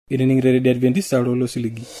Ininingire Radio Adventista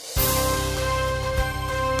olosiligi.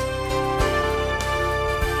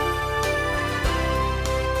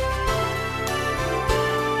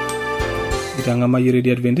 Itangama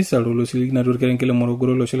Radio Adventista olosiligi na turkerenkele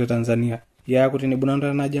Morogoro losho le Tanzania. Ya kutini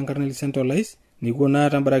bunanda na jankarneli centralize nikuna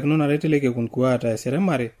tambarakino na reteleke kun kuata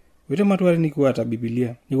Eseremare. Wite matuari ni kuata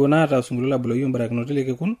Biblia. Nikuna ata usungulula bulo yomba barakino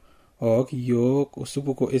teleke kun yok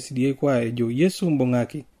usupuko SDA kwa ejo Yesu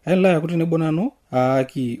mbongaki. Ela kutini bonano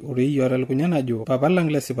aki urei yoral kunyana jo papalang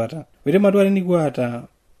lesipata. Wite matuari ni kuata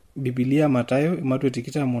Biblia Matayo matu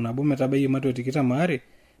tikita monabo metabayi matu tikita maare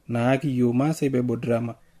na aki yo masa ibebo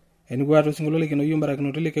drama. Eni kuata usungulule kino yomba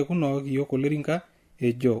barakino teleke kuno aki yo kolerinka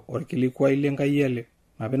ejo orkili kwa ilenga yele.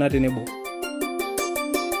 Mapena tenebo.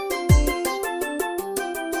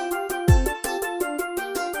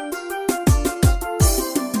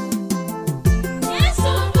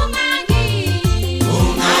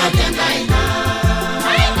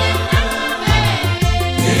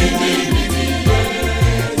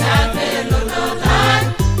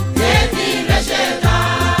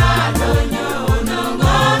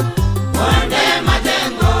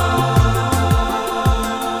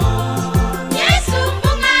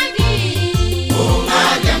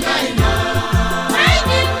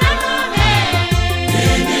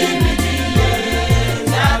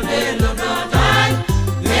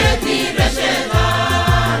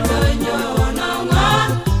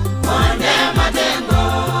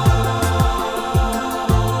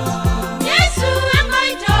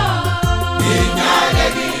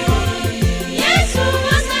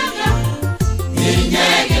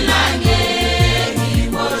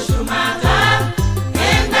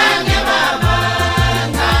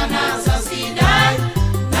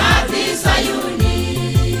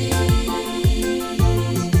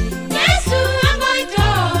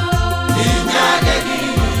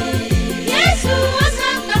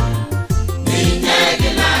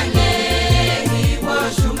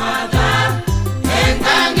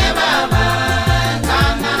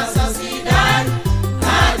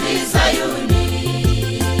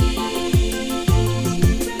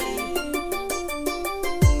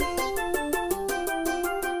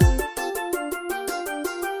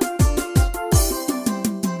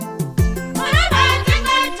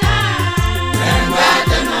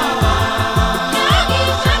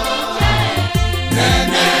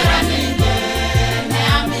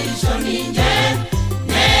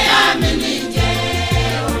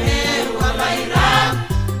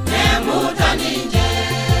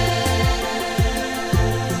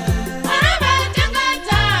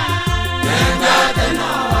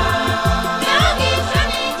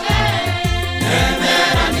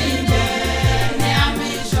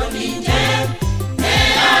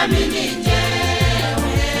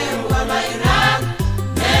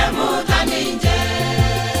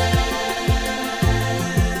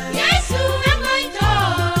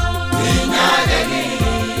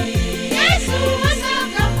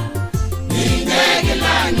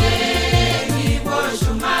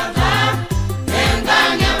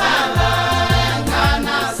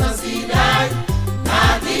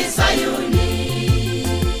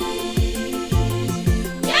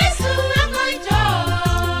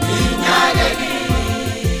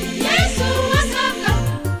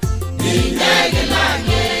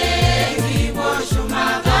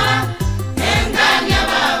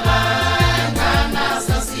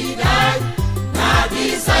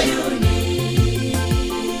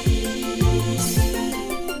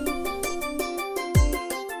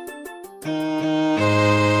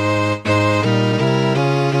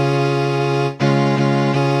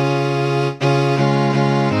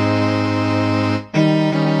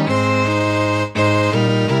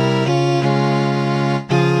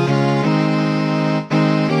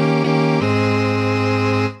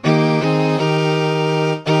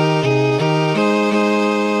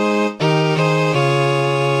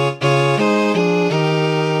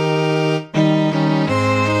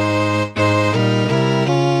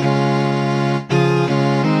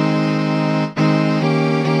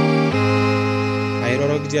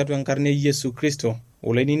 atu enkarne Yesu Kristo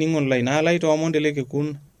olainining'o online alaito amondeleke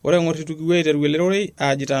kun ore ngorritu kiwete rwelerore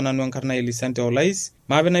ajita nanu enkarna Elisante Olais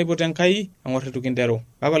mabe naipote enkai ngorritu kindero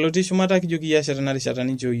baba loti shumata kijoki yasha na rishata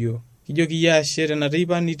ninjoyo kijoki yasha na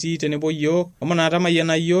teipa niti tenebo yo omana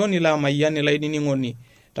tamayana yo nila mayane lainining'oni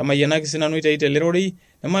tamayana kisinanu itaite lerore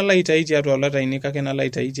nemala itaiti atu olata inika kenala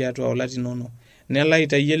itaiti atu olati nono nela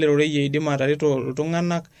itayele lerore yeidima tareto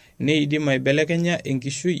ltunganak neidima ibelekenya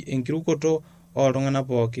enkishui enkirukoto oltungana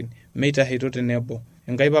pookin meita heito tenebo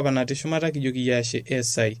enkai papa nati shumata kijoki yashe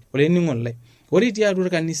esai ole ning'olai ore tiatu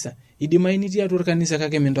kanisa idimayu nitii atua kanisa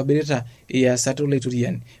kake mintobirita iasat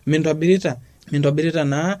olaituriani, mintobirita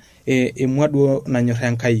naa emua duo nanyor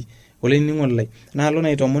Enkai. Olainining'oni lai, naalo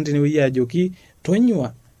naitomon tenewueji ajoki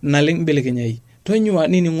tonyua naleng belekenyai, tonyua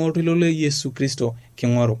nining'o oltoilo le Yesu Kristo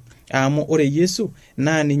king'oru, amu ore Yesu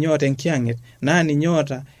naa ninye oota enkiyang'et, naa ninye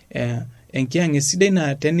oota enkiyang'et sidai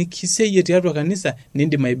naa tenikiseyie tiatua kanisa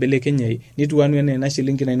nindim aibelekenyai, nitiu anu ena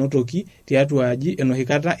shilingi nainotoki tiatua aji enoshi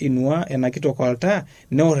kata inua ena kitok oltaa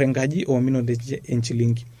neor enkaji oomino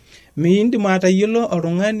enchilingi. Miindim atayiolo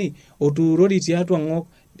oltung'ani otuurori tiatua ng'ok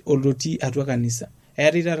olotii atua kanisa.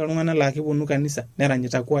 Eetai taata iltung'anak laa keponu kanisa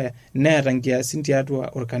neranyita kwaya neeta nkiasin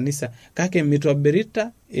tiatua orkanisa kake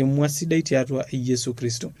mitobirita emua sidai tiatua Yesu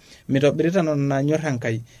Kristo, mitobirita nanyor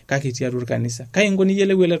Enkai kake tiatua orkanisa. Kai inko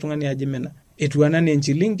niyiolou ele tung'ani aji mina etiu enaa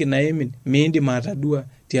enchilingi naimin, miindim atadua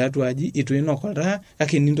tiatua aji itu inok oltaa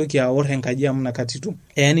kake nintoki aor enkaji amu nakatitu.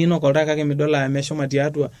 Ninok oltaa kake midol ameshoma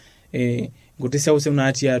tiatua nkuti seuseu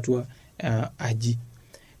natii atua aji.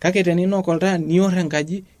 Kake teninok oltaa nior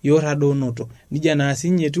enkaji, ior adoonoto. Nija naa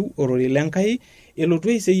sinye etiu orori lenkai elotu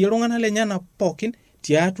aiseyie iltung'anak lenyenak pookin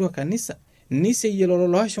tiatua kanisa. Niseyie lelo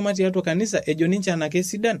loashoma tiatua kanisa ejo ninche anake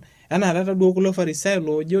sidan, enaa taata duo kulo Farisayo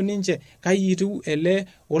loojo ninche kai etiu ele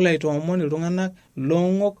olo aitoomon iltung'anak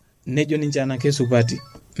loong'ok nejo ninche anake supati.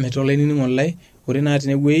 Metolainining'oni lai, ore naa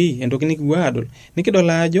tenewuei entoki nikipuo aadol, nikidol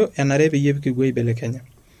ajo enare peyie kipuo aibelekenya.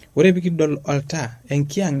 Ore pikidol oltaa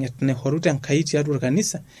enkiyang'et nahoruta Enkai tiatua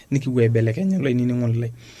kanisa nikipuo aibelekenya olainining'oni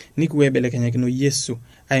lai. Nikipuo aibelekenyakino Yesu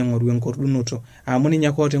aing'oru enkordunoto amu ninye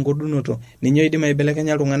ake oota enkordunoto, ninye oidim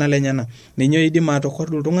aibelekenya iltung'anak lenyenak, ninye oidim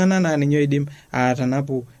atokordu iltung'anak naa ninye oidim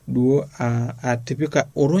atanapu duo atipika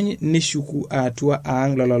orony neshuku atua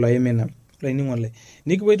aang' lelo loimina. Olainining'oni lai,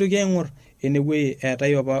 nikipuo aitoki aing'or enewuei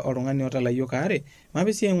eetai apa oltung'ani oota layiok aare,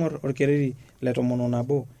 maape sii aing'or orkereri le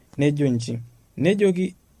 11 nejo nji,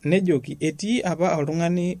 nejoki etii apa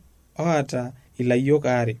oltung'ani oota ilayiok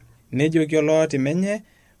aare, nejoki olooti menye,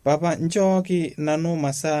 papa nchooki nanu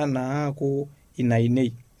masaa naaku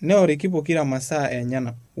inainei, neoriki pokira masaa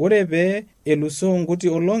enyana. Ore pee elusoo nkuti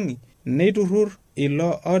olong'i neiturrur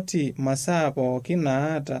ilo oti masaa pooki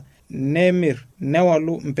naata, nemir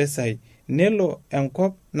newalu mpesai, nelo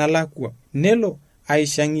enkop nalakwa, nelo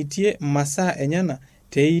aishang'itie masaa enyana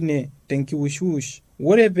teine tenkiwushwush.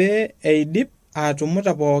 Ore pee eidip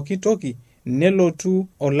atumuta pooki toki nelotu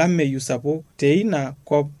olameyu sapuk teina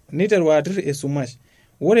kop niteru atir esumash.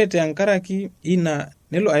 Ore tenkaraki ina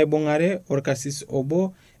nelo aibung'are orkasis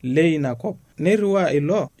obo leina kop, neriwaa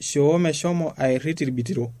ilo shoo meshomo airrit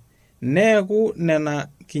irbitiro. Neeku nena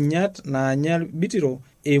kinyat naanya bitiro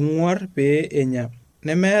eng'uar pee enya,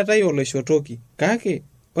 nemeetai oloishotoki. Kake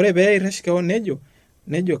ore pee irresh keon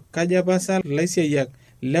nejo kaja pasa laisiayiak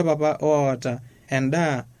le papa oota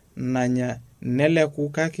endaa nanya neleku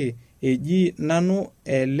kake eji nanu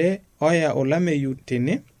ele oya olameyu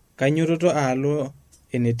tene, kainyototo alo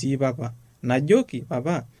enetii papa. Najoki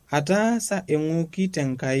papa, ataasa eng'oki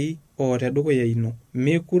tenkai tedukuya ino,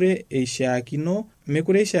 mekure eishaakino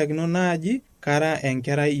naaji kara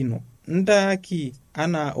enkerai ino. Ntaaki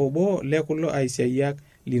anaa obo le kulo aisiayiak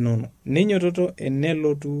linono. Ninyototo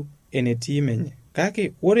enelotu enetii menye.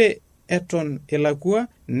 Kake ore eton elakua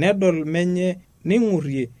nedol menye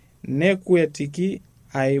ning'urrie nekwetiki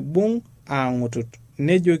aibung' aang'utut.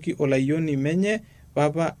 Nejoki olayioni menye,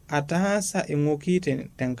 papa ataasa eng'oki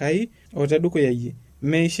tenkai tedukuya yie,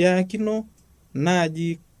 meishaakino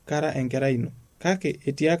naaji kara enkerai ino. Kake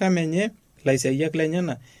etiaka menye laisiayiak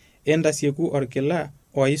lenyana, entasieku orkila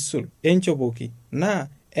oisul enchopoki, naa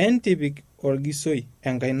entipik orgisoi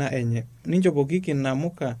enkaina enye, ninchopokiki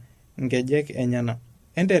namuka nkejek enyana,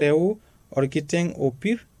 entereu orkiteng'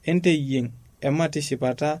 opir, enteyieng'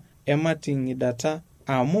 ematishipata emating'idata,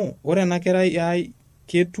 amu ore ena kerai ai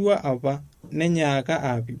ketua apa nenyaaka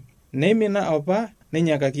aapiu, neimina apa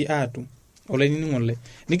nenyaakaki aatum. Olainining'oni lai,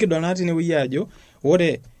 nikidol naa tenewuei ajo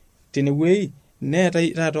ore tenewuei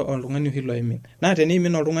neetai taata oltung'ani oshi loimin. Naa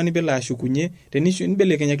teneimin oltung'ani pelo ashukunye,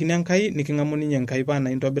 nibelekenyakini Enkai niking'amu ninye Enkai paa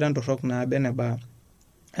naintobira ntorrok naaba eneba.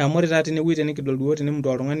 Amu ore taata tenewuei tenikidol duo tenemutu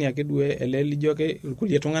oltung'ani ake duo ele lijo ake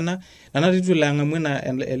irkulie tung'anak, nanatitu lang'amu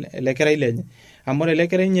ele kerai lenye. Amu ore ele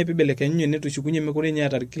kerai nye pibelekenyunye netushukunye mekure nye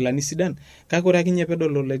eeta irkilani sidan, kake ore ake nye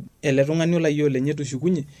pedol ele tung'ani olayiok lenye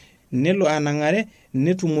tushukunye, nelo anang'are,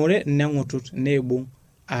 netumore, neng'utut, neibung'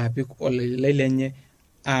 apik olelai lenye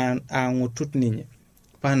aang'utut ninye.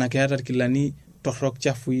 Paana keeta irkilani torrok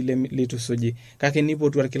chafui leitusuji, kake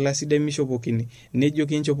nipotu orkila sidai mishopokini,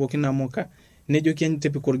 nejoki enchopoki namuka, nejoki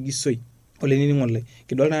entipik orgisoi. Olainining'oni lai,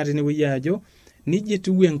 kidol naa tenewuei ajo nije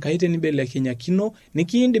etiu Enkai tenibelekenyakino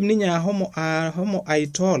nikiindim ninye ahomo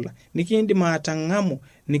aitola nikiindim atang'amu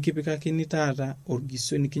nikipikakini taata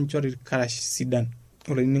orgiso nikinchori irkarash sidan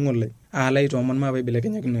olainining'oni lai alai toomon maape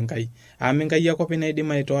ibelekenyakino Enkai amu Enkai ake openy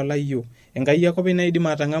naidim aitola iyiok Enkai ake openy naidim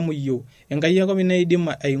atang'amu iyiok Enkai ake openy naidim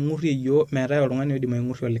aing'urrie iyiok meetai oltung'ani oidim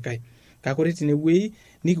aing'urrie olikae kake ore tinewuei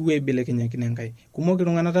nikipuo aibelekenyakino Enkai kumok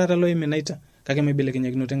iltung'anak taata loiminaita kake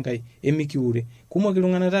maibelekenyakinoto Enkai emikiure kumok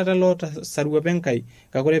iltung'anak taata loota sarua Enkai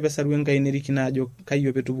kake ore pesaru Enkai nerikino ajo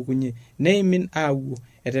kaiyio petupukunye neimin aawuo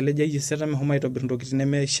etelejayie seta mehomo aitobir ntokitin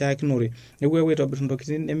nemeishiakinore nepuo aitobir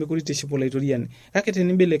ntokitin nemekure itiship olaitoriani kake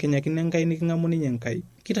tenibelekenyakino Enkai niking'amu ninye Enkai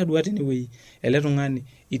kitadua tinewuei ele tung'ani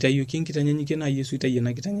itayioki enkitanyanyukie naa Yesu itayie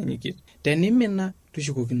ena kitanyanyukie tenimina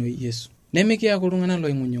tushukokino Yesu nemikiaku iltung'anak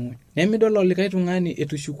loing'unyung'uny nemidol olikae tung'ani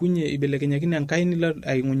etushukunye ibelekenyakino Enkai nilo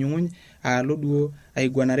aing'unyung'uny alo duo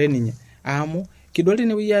aiguanare ninye amu kidol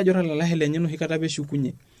tinewuei ajo olalahe lenye noshi kata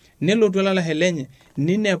peshukunye nelotu olalahe lenye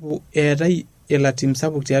ninepu eetai elatim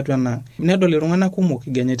sapuk tiatua ena nedol iltung'anak kumok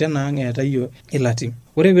igenyete ena eetai elatim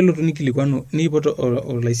ore peelotu nikilikuanu nipot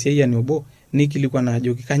olaisiayiani obo nikilikuan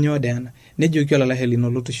ajo kanyoo deena nejoki olalahe lino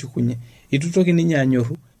lotushukunye itutoki ninye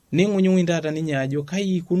anyorru ning'unyung'uny taata ninye ajo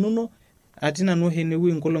kai ikununo ati nanu oshi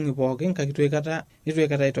enewuei nkolong'i pookin kake itu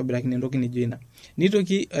aikata aitobirakini entoki nijo ina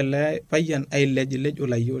nitoki ele payian ailejilej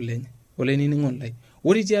olayiok lenye olainining'oni lai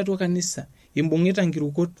ore tiatua kanisa imbung'ita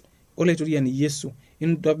nkirukot olaitoriani Yesu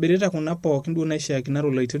intobirita kuna pookin duo naishiakinaro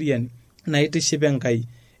olaitoriani naitiship Enkai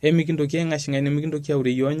emikintoki aing'ashing'ai nemikintoki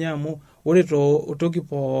aure yionye amu ore toki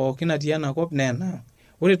pookin natii enakop naa enang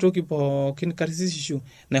ore toki pookin karsisishu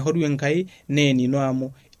naihoru Enkai naa enino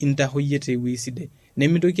amu intahoyie tewuei sidai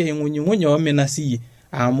nemintoki aing'unyung'uny oomina siyie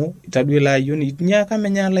amu itadua ilo ayioni nyaaka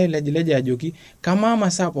menya ailejilej ajoki kamaa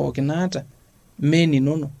masaa pookin naata mee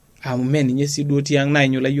ninono amu mee ninye sii duo tiang' naa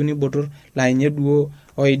inyo layioni botor laa ninye duo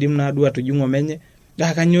oidim naa duo atujung'o menye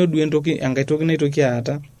kanyoo duo enkai toki naitoki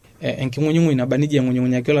aata enking'unyung'uny naba nijia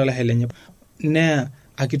aing'unyung'unyaki olalahe lenye naa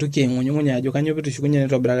akitoki aing'unyung'uny ajo kanyoo pitushukunye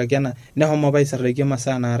naitobirakaki ena nehomo apa aisarraki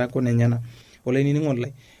masaa naara kunenyana olainining'oni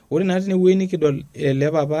lai ore naa tinewuei nikidol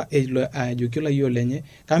ele papa elo ajoki olayiok lenye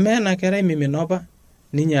kamaa ena kerai mimina apa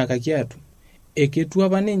ninyaakaki atu eketu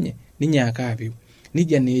apa ninye ninyaaka apiu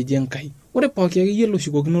nijia naa eji Enkai ore pooki akeyie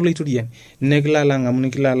loshukokino olaitoriani nikilala ang'amu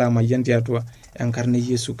nikilala amayian tiatua enkarna e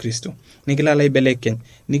Yesu Kristo nikilala aibelekeny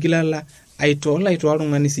nikilala aitola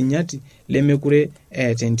oltung'ani sinyati lemekure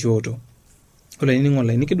eeta entioto olainining'oni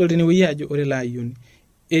lai nikidol tinewuei ajo ore ilo ayioni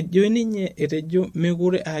ejo ninye etejo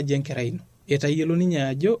mekure aaji enkerai ino etayiolo ninye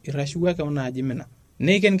ajo irashiwua keon aji mina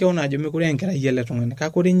neiken keon ajo mekure enkerai ele tung'ani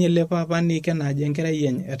kake ore ninye ele papa niiken ajo enkerai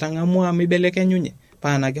enye etang'amua amu ibelekenyunye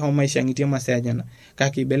paa naa kehomo aishang'itie masaa enyenak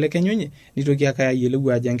kake ibelekenyunye nitoki ake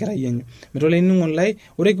ayiolou ajo enkerai enye metaa olainining'oni lai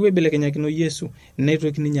ore kipuo aibelekenyakino Yesu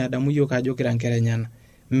neitoki ninye adamu yiok ajo kira nkera enyenak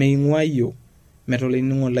meing'ua yiok metaa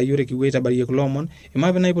olainining'oni lai ore kipuo aitabarie kulo omon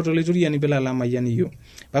imaape naipot olaitoriani pilala amayian iyiok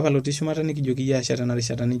papa lotii shumata nikijoki iyie ashe tena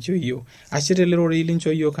rishata ninchoo iyiok ashe tele rorei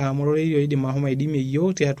linchoo iyiok amu rorei oidim ahomo aidimie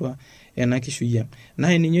iyiok tiatua ena kishui ang'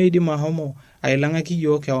 naa ninye oidim ahomo ailang'aki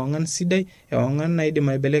iyiok ewang'an sidai ewang'an naidim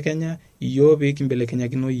aibelekenya iyiok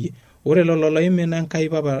peekimbelekenyakino iyie ore lelo loimina Enkai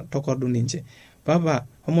papa tokordu ninche papa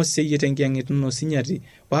homo siyie tenkiyang'et ino sinyati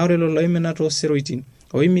paa ore lelo loimina tooseroitin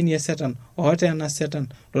oiminie setan ooteena setan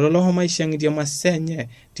lolo lohomo aishang'itie masaa enye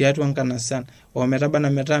tiatua nkanasan ometabana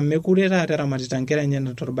metaa mekure taata eramatita nkera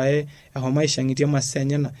enye torbae ahomo aishang'itie masaa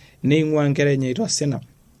enye neing'ua nkera enye itosina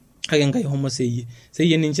kake Enkai homo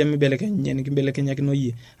seyie ninche mibelekenyunye nikimbelekenyakino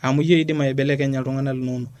iyie amu iyie idim aibelekenya iltung'anak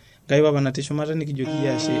linonok Enkai papa natii shumata nikijoki iyie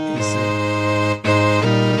ashe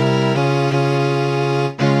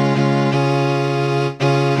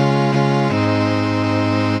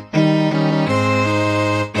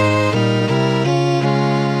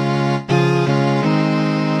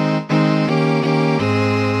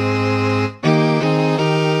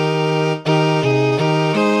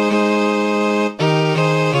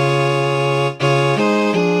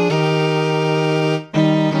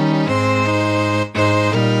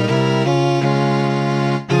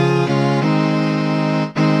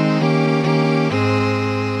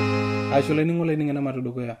Ashole ningo lai ningana matu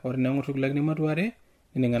dukuya ore nango tukilak ni matuare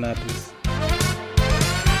ningana atis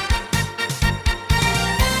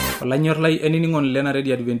Olanyor lai eniningon lena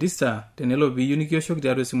Radio Adventista tenelo piyu nikioshoki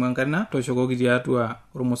tiatua simu enkarna toshokoki tiatua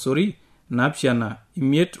ormosori napshana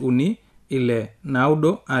imiet uni ile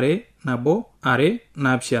naudo are nabo are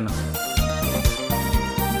napshana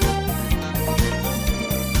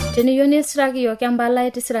Teniyo nisiraki yo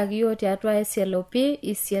kembala tisiraki yo tiatua SLP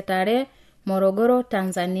isietare Morogoro,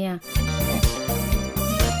 Tanzania.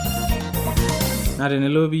 Na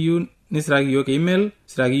tenelo piyieu nisiraki yiok email,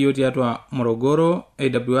 siraki yiok tiatua Morogoro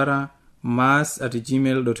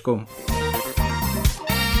awr@maas@gmail.com.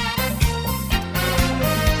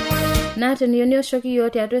 Na teniyieu nioshoki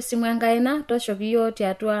yiok tiatua esimu enkaina, tooshoki yiok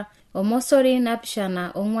tiatua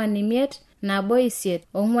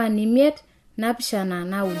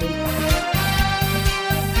 075-158-459.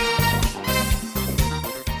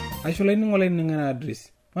 Aisho laini ng'ole ning'ana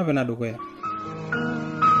address. Mapena dukuya.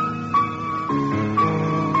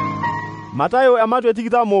 Matayo ematwe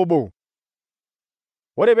 21.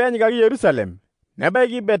 Ore peenyikaki Yerusalem,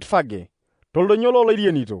 nebaiki Betfage, toldonyo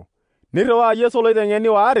loloirienito, nirriwaa Yesu oloiteng'eni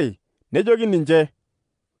waare, nejoki ninche,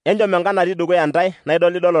 enjom enkang natii dukuya ntae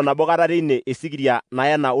naidolidolo nabo kata teine esikiria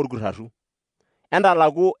naena orkurrarru.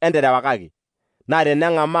 Entalaku enterewakaki, naa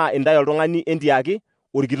teneng'amaa intae oltung'ani entiaki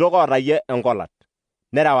orkitok ootayie enkolat,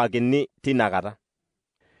 nerewakini tinakata.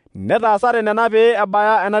 Netaasate nena pee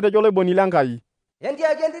ebaya enatejo oloiboni lenkai.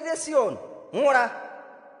 Entiaki entito Sion, ng'ura,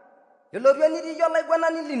 elotu enitiyio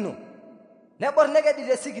olaiguanani lino, nebor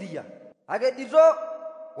nekedito esikiria, akedito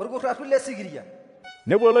orkurrarru le sikiria.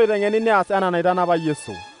 Nepuo oloiteng'eni neas enaa naitanapa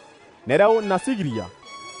Yesu. Nereu ina sikiria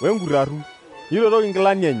wenkurrarru, niroroki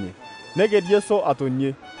nkilani enye, neked Yesu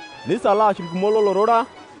atonie, nisalaash irkumok lolorora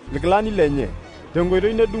irkilani lenye,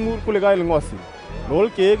 tenkoitoi nedung'u irkulikae ilng'osi,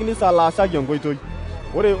 loolkeek nisalaashaki enkoitoi.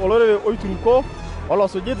 Ore olorere oituruko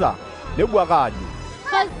olosujita nebuak aajo,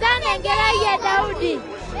 Hosana enkerai e Daudi,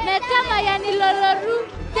 metamayiani lolotu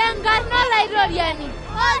tenkarna olaitoriani.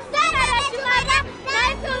 Hosana teshumata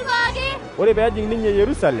naisulkoki. Ore peejing ninye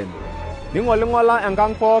Yerusalem, ning'oling'ola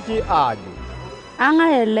enkang pooki aajo,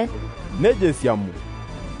 Ang'ae ele? nejo esiamu,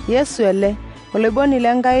 Yesu ele, oloiboni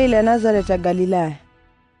lenkai le Nazaret e Galilaya.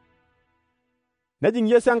 Nejing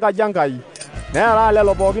Yesu enkaji Enkai, neeraa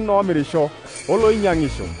lelo pookin oomirisho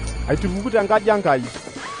oloinyang'isho, aitupuku tenkaji Enkai,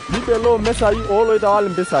 nibeloo mesai ooloitawal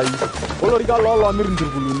impisai, olorika loolomir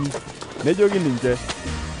inturkuluni, nejoki ninche,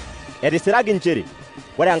 Etisiraki nchere,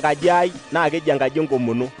 ore enkaji ai naa keji enkaji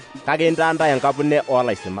enkomono, kake intaa ntae enkapune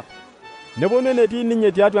oolaisimak. Neponu enetii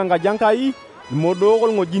ninye tiatua enkaji Enkai irmodook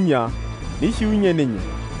olng'ojinia, nishiunye ninye.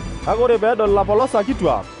 Kake ore peedol ilapolosak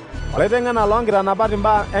kituak, olaiteng'ena loonkitanapat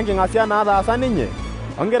imbaa enking'asia naataasa ninye,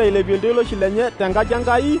 onkera ailepie iltoiloshi lenye tenkaji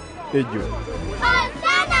Enkai, ejo,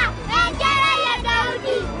 Hosana enkerai e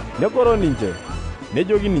Daudi. negoro ninche,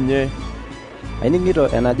 nejoki ninye, Aining'ito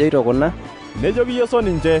enajoito kuna? nejoki Yesu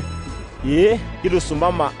ninche,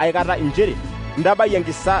 Kitusumama aikata inchere, intabayie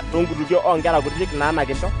enkisa toonkutukie oonkera kutitik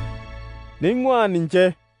naanakisho. Neing'uaa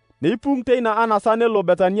ninche, neipung' teina anasa nelo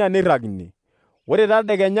Betania neirragine. Ore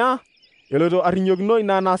tadekenya, eloito arrinyokino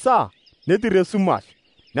ina anasa, netirr esumash,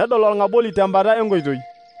 nedol olng'aboli tembata enkoitoi,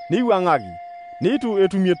 neiwuang'aki, neitu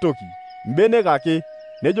etumie toki, mbenek ake,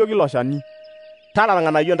 nejoki ilo shani, Tala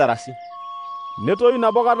irng'anayio ntarasi. netoyu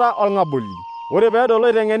nabo kata olng'aboli. Ore peedol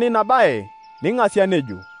oloiteng'eni ina baye, neing'asia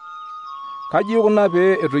nejo, Kaji ikuna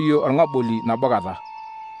pee etoyio olng'aboli nabo kata?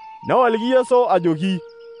 Newaliki Yesu ajoki,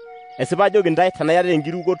 Esipa ajoki ntae tenaiata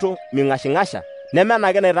enkirukoto ming'ashing'asha,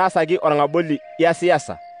 nemenake naitaasaki olng'aboli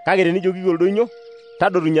iasiasa, kake tenijokiki oldonyo,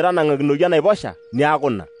 tadotunye tanang'akinoki enaiposha, niaku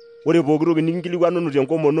ina. Ore pooki toki nikinkilikuanunu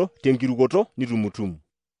tenkomono tenkirukoto nitumutumu.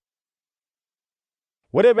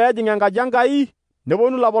 Ore peejing enkaji Enkai,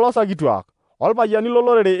 neponu ilapolosak kituak, orpayiani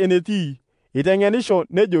lolorere enetii, iteng'enisho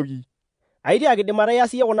nejoki, Aitia kidimata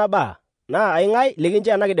iasiyie kuna baa, naa aing'ae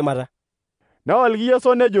likincho ena kidimata? Newaliki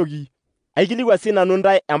Yesu nejoki, Aikilikua sii nanu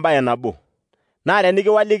ntae embaye nabo, naa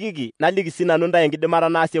tenikiwalikiki naliki sii nanu ntae enkidimata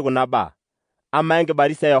naasie kuna baa. Amaa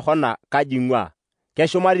enkibatisa e Yohana kaji ing'uaa?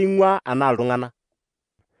 Keshumata ing'uaa anaa iltung'anak?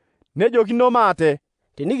 Nejokino maate,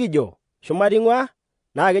 Tenikijo shumata ing'uaa,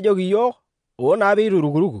 naa kejoki iyiok, naa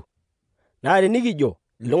piiturukuruku. Naa tenikijo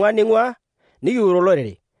iltung'ana ing'uaa, nikiure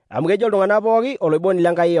olorere, amu kejo iltung'anak pooki oloiboni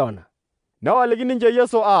lenkai Yohana. Newaliki ninche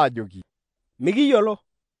Yesu aajoki, Mikiyiolo.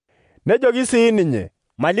 Nejoki sii ninye,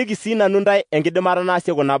 Maliki sii nanu ntae enkidimata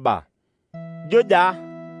naasie kuna baa. Ijo jaa,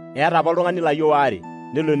 eeta apa oltung'ani layiok waare,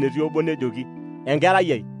 nelo enetii obo nejoki,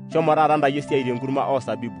 Enkerai ai, shomo taata ntayu esiai tenkurma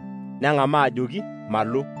oosabibu. Neng'amaa ajoki,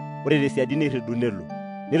 Malo. Ore tesiadi neirridu nelo.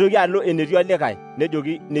 Nitoki alo enetii olikae,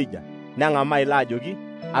 nejoki neija. Neng'amaa ilo ajoki,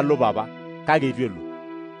 Alo papa, kake eitu elo.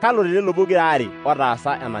 Kalo telelo pokira are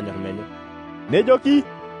otaasa enanyor menye? Nejoki,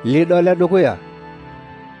 Lido ole dukuya.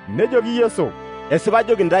 Nejoki Yesu, Esipa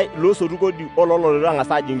ajoki ntae loosotu kodi olololoito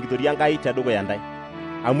ang'as aajing enkitoria Enkai tedukuya ntae.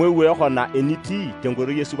 Amu ewuo Yohana enitii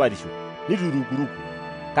tenkoitoi esupatisho, nitu irukuruku,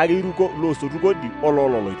 kake iruko loosotu kodi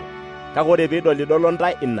olololoito. Kake ore piidolidolo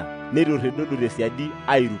ntae ina, neitu irridudu tesiadi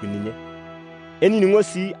airuk ninye. Enining'o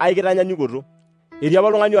sii ai kitanyanyukoto, etii apa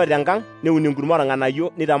oltung'ani oota enkang, neun enkurma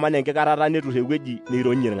orng'anayio, nitaman enkikarrata neturr ewueji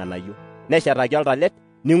neironyie irng'anayio. neshetaki oltalet,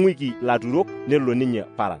 ning'uiki ilaturok nelo ninye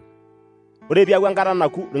paran. Ore piaku enkata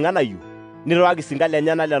naku irng'anayio, nirriwaki isinkan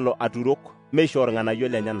lenyenak lelo aturok meishoo irng'anayio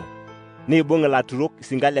lenyenak. Neibung' ilaturok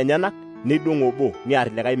isinkan lenyenak, neidong' obo niar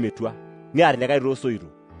likae metua, niar likae toosoito.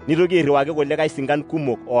 Nitoki airriwaki kulikae sinkan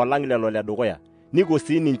kumok oolang' lelo ledukuya, niko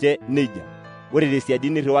sii ninche nejia. Ore tesiadi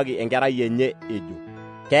nirriwaki enkerai enye ejo,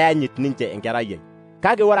 keyanyit ninche enkerai ai.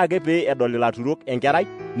 Kake ore ake pee edol ilaturok enkerai,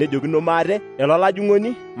 nejokino maate, elo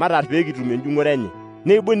olajung'oni matarr pee kitum enjung'ore enye.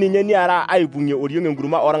 Neibung' ninye niara aipung'ie oriong'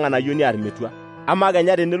 enkurma orng'anayio niar metua. Amaa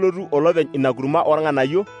kenya tenelotu olopeny ina kurma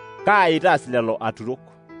orng'anayio, kaa itaas lelo aturok?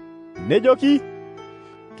 Nejoki,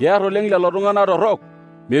 kiarr oleng' lelo tung'anak torrok,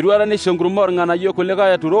 metuata neisho enkurma orng'anayio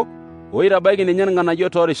kulikae aturok, oitabaiki ninye irng'anayio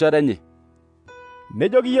toorishat enye.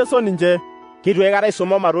 Nejoki Yesu ninche, kitu aikata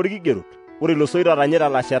isumama toorkigerot, ore ilosoit otanyita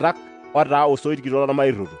ilashetak otaa osoit kitok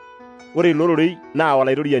lormairroto. Ore ilo rorei naa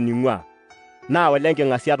olaitoriani ing'ua, naa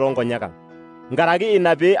olenking'asia toonkonyek ang'. Nkaraki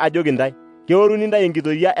ina pee ajoki ntae, keoruni ntae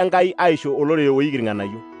enkitoria Enkai aisho olorere oiki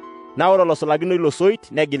irng'anayio. Naa ore olosulakino ilo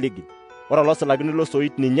soit negiligil, ore olosulakino ilo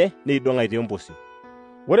soit ninye neidong' aitaa emposio.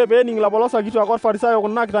 Ore peening' ilapolosak kituak orfarisayo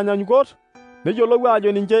kuna kitanyanyukot, neyiolou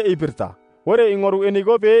ajo ninche eipirta. Ore ing'oru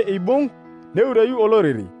eneiko pee eibung', neureyu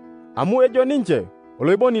olorere, amu ejo ninche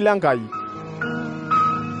oloiboni lenkai.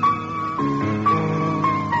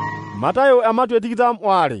 Matayo ematua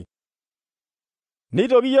 22.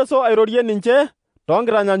 Neitoki Yesu airorie ninche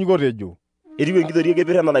toonkitanyanyukot ejo, etiu enkitoria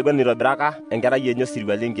kepir ena olaiguanani aitobiraka enkerai enye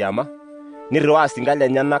osirua lenkiama, nirriwaa isinkan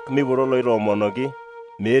lenyenak meipoto loitoomonoki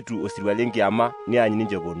meetu osirua lenkiama niany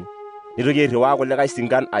ninche eponu. Nitoki airriwaa kulikae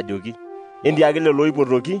sinkan ajoki, entiaki lelo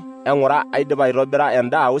oipotoki, eng'ura aidipa aitobira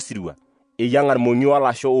endaa osirua, eyiang'a irmong'i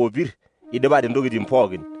olasho oopir, idipate ntokitin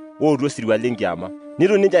pookin, ootu osirua lenkiama.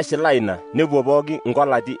 Nitu ninche eshilaa ina, nepuo pooki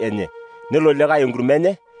nkolati enye, nelo likae enkurma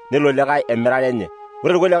enye, nelo likae emirare enye.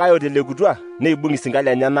 Ore irkulikae otelekutua, neibung' isinkan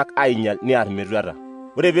lenyenak ainyal niar metuata.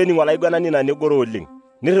 Ore peening' olaiguanani ina negoro oleng',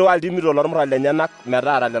 nirriwaa iltimito lormuran lenyenak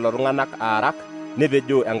metaara lelo tung'anak aarak,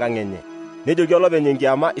 nepejoo enkang' enye. Nejoki olopeny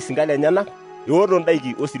enkiama isinkan lenyenak, eoto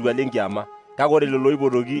ndaiki osirua lenkiama, kake ore lelo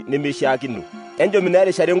oipotoki nemeishaakino. Enchom ina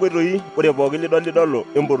erishata enkoitoi, ore pooki lidolidolo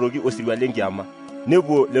empotoki osirua lenkiama.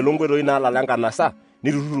 Nepuo lelo nkoitoi naalala enkanasa,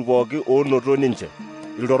 niturrur pooki oonoto ninche,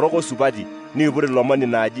 iltorrok osupati, niiput ilomon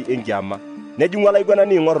inaaji enkiama. Nejing'u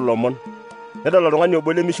olaiguanani aing'or ilomon. Nedol oltung'ani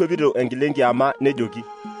obo lemeishopito enkila enkiama nejoki,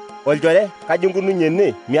 olchore, kaji inkununye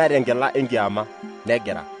ene miata enkila enkiama?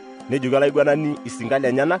 Negira. Nejoki olaiguanani isinkan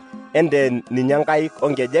lenyenak, enteen ninye nkaik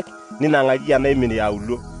onkejek, ninang'aki enaimin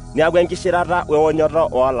yauluo. Neaku enkishirata weonyoto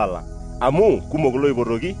oolala, amu kumok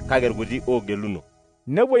loipotoki kake irkuti oogeluno.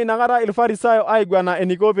 Nepuo inakata irfarisayo aiguana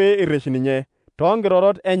eniko pee irresh ninye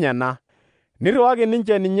toonkirorot enyena. Nirriwaki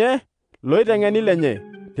ninche ninye loiteng'eni lenye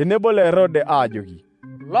tenebo le Herode aajoki,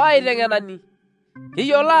 Loaiteng'enani,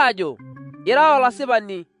 kiyiolo ajo ira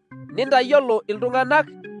olasipani nintayiolo iltung'anak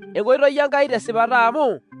enkoitoi Enkai tesipata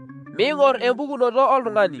amu miing'or empukunoto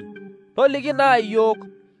oltung'ani. Toliki naa iyiok,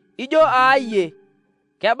 ijo aayie,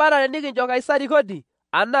 kebara tenikincho Kaisari kodi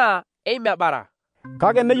anaa eimebara?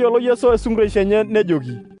 Kake neyiolo Yesu esunkureisho enye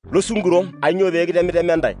nejoki, losunguro, ainyoo pee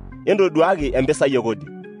kitemiteme ntae, entoduaki empisai ekodi.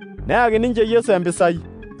 Neyaki ninche Yesu empisai,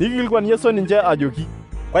 pikilikuan Yesu ninche ajoki,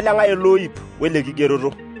 koleng'ae eloip wele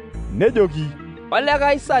kigeroto? Nejoki, ole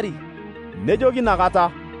Kaisari. Nejoki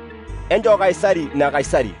nakata, enchoo Kaisari ne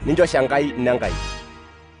Kaisari, ninchosho Enkai nenkai.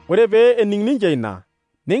 Ore pee ening' ninche ina,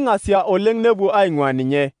 ning'asia oleng' nepuo aing'ua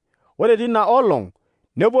ninye. Ore tina olong'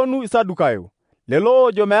 neponu Isadukayo, lelo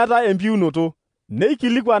oojo meeta empiunoto,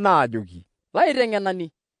 neikilikuan aajoki,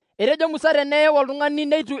 Laiteng'enani, etejo Musa teneyau oltung'ani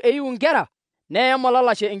neitu eiu nkera, neyam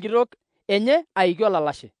olalashe enkitok enye aiki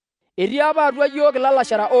olalashe. Etii apa atua yiok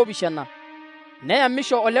ilalashera oopishana,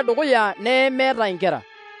 neyamisho ole dukuya nemeeta inkera,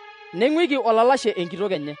 neing'uiki olalashe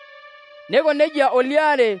enkitok enye. Neiko nejia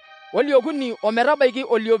oliare oliokuni ometabaiki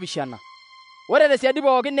oliopishana. Ore tesiadi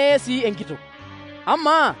pookin neye sii enkitok.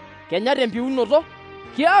 Amaa, kenya tempiunoto,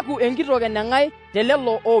 kiaku enkitok eneng'ae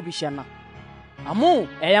telelo oopishana, amu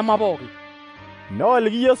eyama pooki.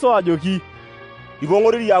 Neoliki Yesu ajoki,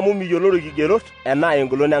 ipong'oriri amu miyioloro irkigerot enaa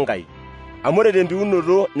engolon Enkai. Amu ore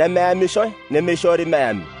tempiunoto nemeyamishoi nemeishoori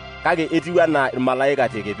meyami, kake etiu enaa irmalaika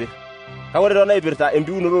tekepir. Kake ore tonaipirta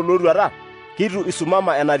empiunoto olootuata, kitu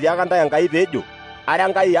isumama enatiaka ntae Enkai peejo, are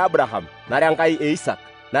Enkai e Abraham, nare Enkai e Isak,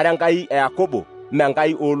 nare Enkai e Yakobo, mee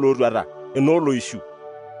Enkai oolootuata, enooloishu.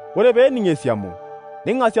 Ore peening' esiamu,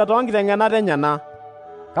 ning'asia toonkiteng'enat enyena.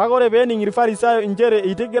 Kake ore peening' irfarisayo inchere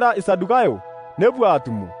eitigira Isadukayo, nepuo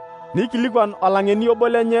aatumo, nikilikuan olang'eni obo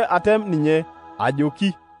lenye atem ninye,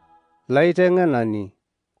 ajoki, Laiteng'enani,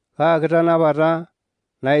 kaa kitanapata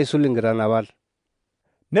naisul inkitanapat?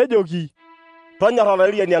 nejoki, tonyor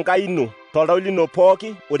olairoriani Enkai ino toltau lino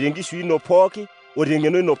pooki, o tenkishui ino pooki, o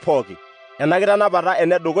teng'eno ino pooki. Ena kitanapata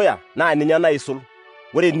enedukuya naa ninye naisul.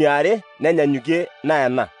 Ore eniare nenyanyukie naa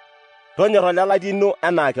ena: tonyor olelatia ino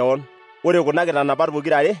enaa kewon. Ore kuna kitanapat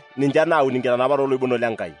pokirare ninche naun inkitanapat oloibon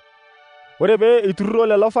Lenkai. Ore pee eiturruro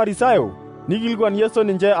lelo Farisayo, nikilikuan Yesu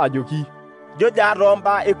ninche ajoki, ijo jaa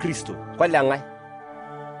toombaa e Kristo koleng'ai?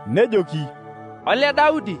 Nejoki, ole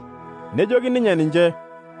Daudi. Nejoki ninche,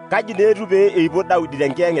 kaji naa etu pee eipot Daudi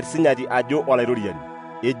tenkiyeng'et sinyati ajo olairoriani,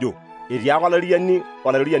 ejo, etiaka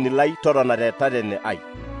olairoriani lai totona te tatene ai,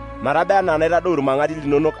 matabaa enaa naitadou irmang'ati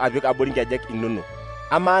linonok apik abori nkejek inonok.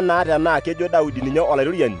 Amaa naa tenaa kejo Daudi ninye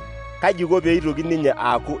olairoriani, kaji iko pee itoki ninye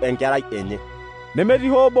aaku enkerai enye? Nemetii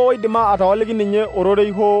hoo obo oidima atawoliki ninye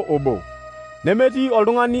ororei hoo obo. Nemetii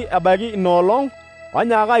oltung'ani ebaiki inoolong'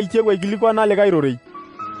 onyaaka aichegu aikilikuana likae rorei.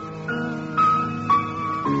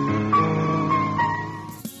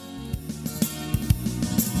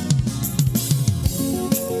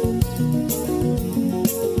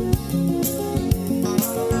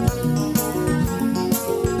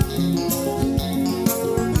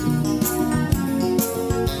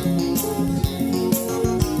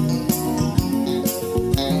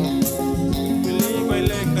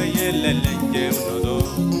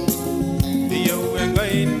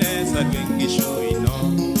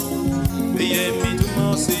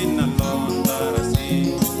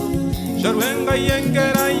 Sharwenga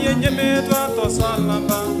yengera yenye to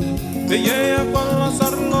salaba, beye akola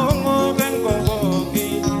sarlongo gengogi,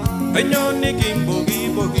 anyoni gimbogi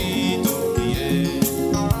bogi tokie,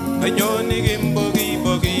 anyoni gimbogi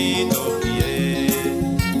bogi tokie,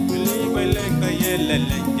 biliwelenga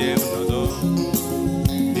yelelenge unodo,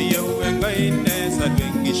 beye wenga ine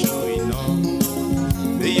sagengi shoino,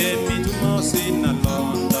 beye mitumosi na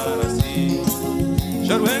londarasi.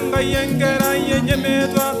 Sharwenga yengera yenye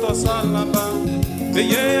to salaba,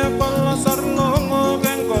 beye akola sarlongo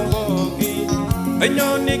gengogi,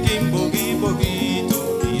 anyoni gimbogi bogi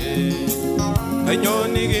tokie,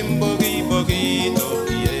 anyoni gimbogi bogi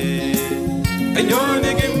tokie, anyoni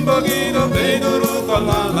gimbogi do beduru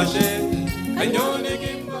kola lashe, anyoni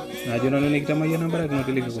gimbogi. Najo nanu nikitamayo nambara kino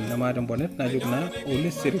teleki kumna maata mponet najo kuna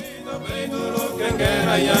ole siri.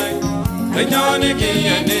 Anyoni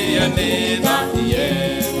giyani da ye,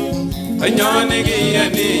 anyoni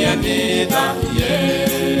giyani da ye,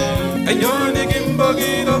 anyoni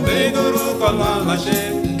gimbogi do beduru kola lashe,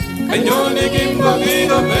 anyoni gimbogi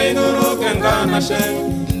do beduru kengana she,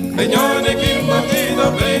 anyoni gimbogi do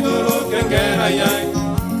beduru kengera ye,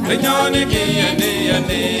 anyoni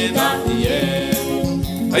giyani da ye,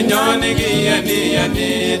 anyoni giyani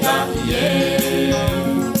da ye.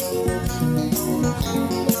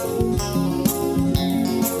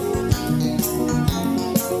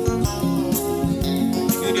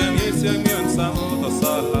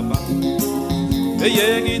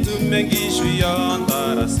 Eyegi tumengi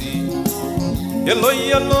shuyandarasi,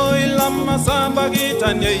 Yelloy lama samba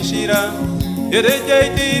gitanya ishira, Yereje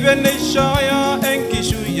diveneshaya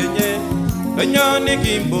enkishu yenye, Anyoni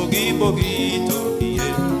gimbogi bogi tokie,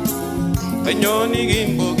 Anyoni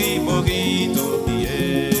gimbogi bogi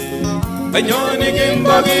tokie, Anyoni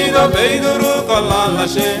gimbogi da beiduru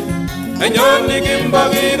kalalashe, Anyoni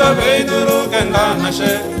gimbogi da beiduru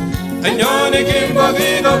kendanashe, anyoni gimbogi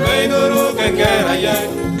do beiduru kengera ye,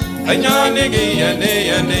 anyoni giyani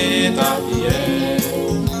ta ye,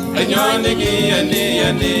 anyoni giyani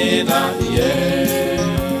ta ye.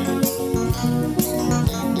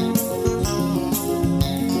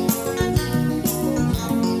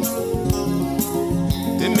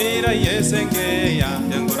 Timira yesenge ya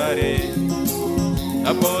dengurare,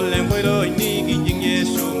 apole mwiro inigi jinye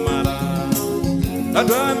shumara,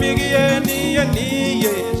 adwa migi yani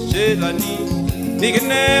ye. Shelani,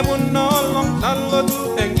 Nigne Bunolong Talo to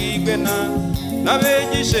Engigena,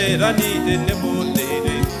 Naveji Shelani de Nebote,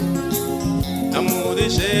 Namudi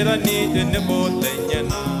Shelani de Nebote,